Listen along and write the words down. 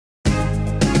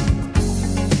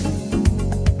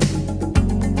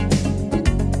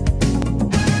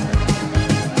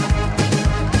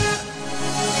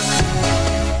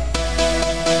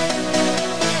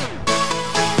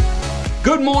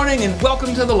morning and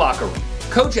welcome to the locker room.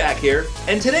 Coach Ack here,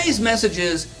 and today's message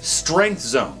is strength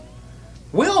zone.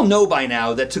 We all know by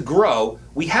now that to grow,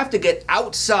 we have to get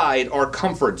outside our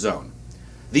comfort zone.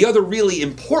 The other really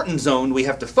important zone we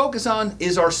have to focus on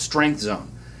is our strength zone.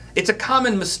 It's a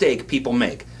common mistake people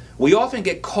make. We often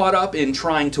get caught up in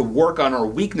trying to work on our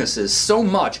weaknesses so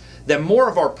much that more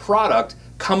of our product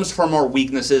comes from our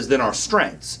weaknesses than our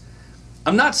strengths.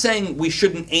 I'm not saying we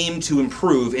shouldn't aim to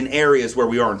improve in areas where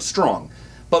we aren't strong,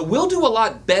 but we'll do a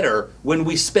lot better when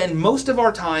we spend most of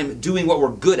our time doing what we're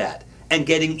good at and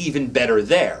getting even better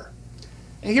there.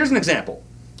 And here's an example.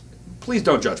 Please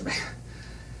don't judge me.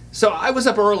 So I was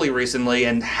up early recently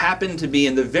and happened to be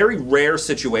in the very rare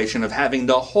situation of having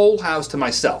the whole house to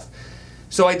myself.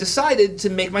 So I decided to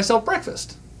make myself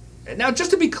breakfast. Now,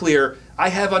 just to be clear, I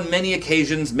have on many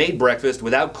occasions made breakfast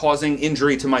without causing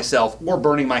injury to myself or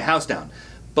burning my house down.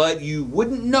 But you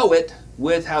wouldn't know it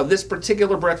with how this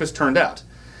particular breakfast turned out.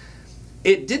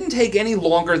 It didn't take any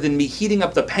longer than me heating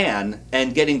up the pan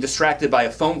and getting distracted by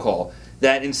a phone call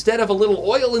that instead of a little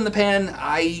oil in the pan,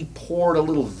 I poured a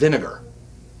little vinegar.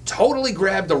 Totally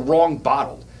grabbed the wrong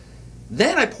bottle.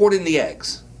 Then I poured in the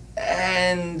eggs.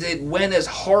 And it went as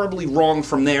horribly wrong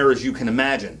from there as you can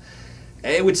imagine.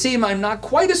 It would seem I'm not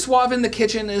quite as suave in the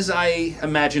kitchen as I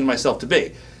imagined myself to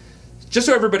be. Just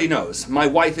so everybody knows, my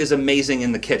wife is amazing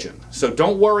in the kitchen, so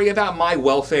don't worry about my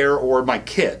welfare or my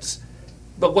kids.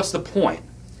 But what's the point?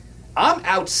 I'm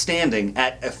outstanding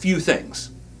at a few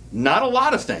things. Not a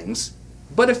lot of things,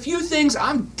 but a few things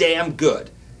I'm damn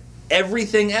good.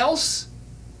 Everything else,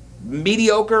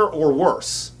 mediocre or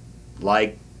worse.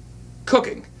 Like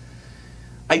cooking.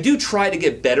 I do try to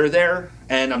get better there,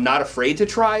 and I'm not afraid to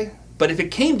try. But if it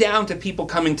came down to people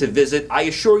coming to visit, I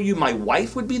assure you my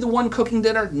wife would be the one cooking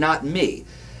dinner, not me.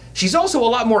 She's also a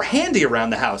lot more handy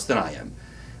around the house than I am.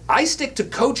 I stick to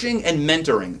coaching and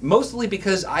mentoring, mostly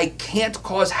because I can't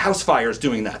cause house fires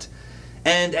doing that.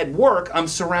 And at work, I'm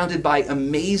surrounded by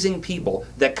amazing people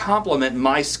that complement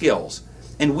my skills.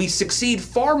 And we succeed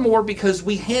far more because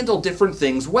we handle different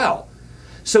things well.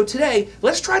 So today,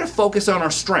 let's try to focus on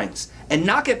our strengths and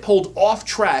not get pulled off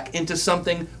track into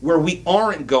something where we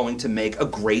aren't going to make a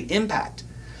great impact.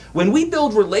 When we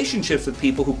build relationships with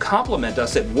people who complement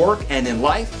us at work and in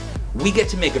life, we get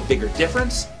to make a bigger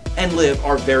difference and live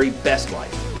our very best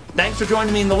life. Thanks for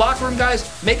joining me in the locker room,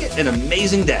 guys. Make it an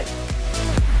amazing day.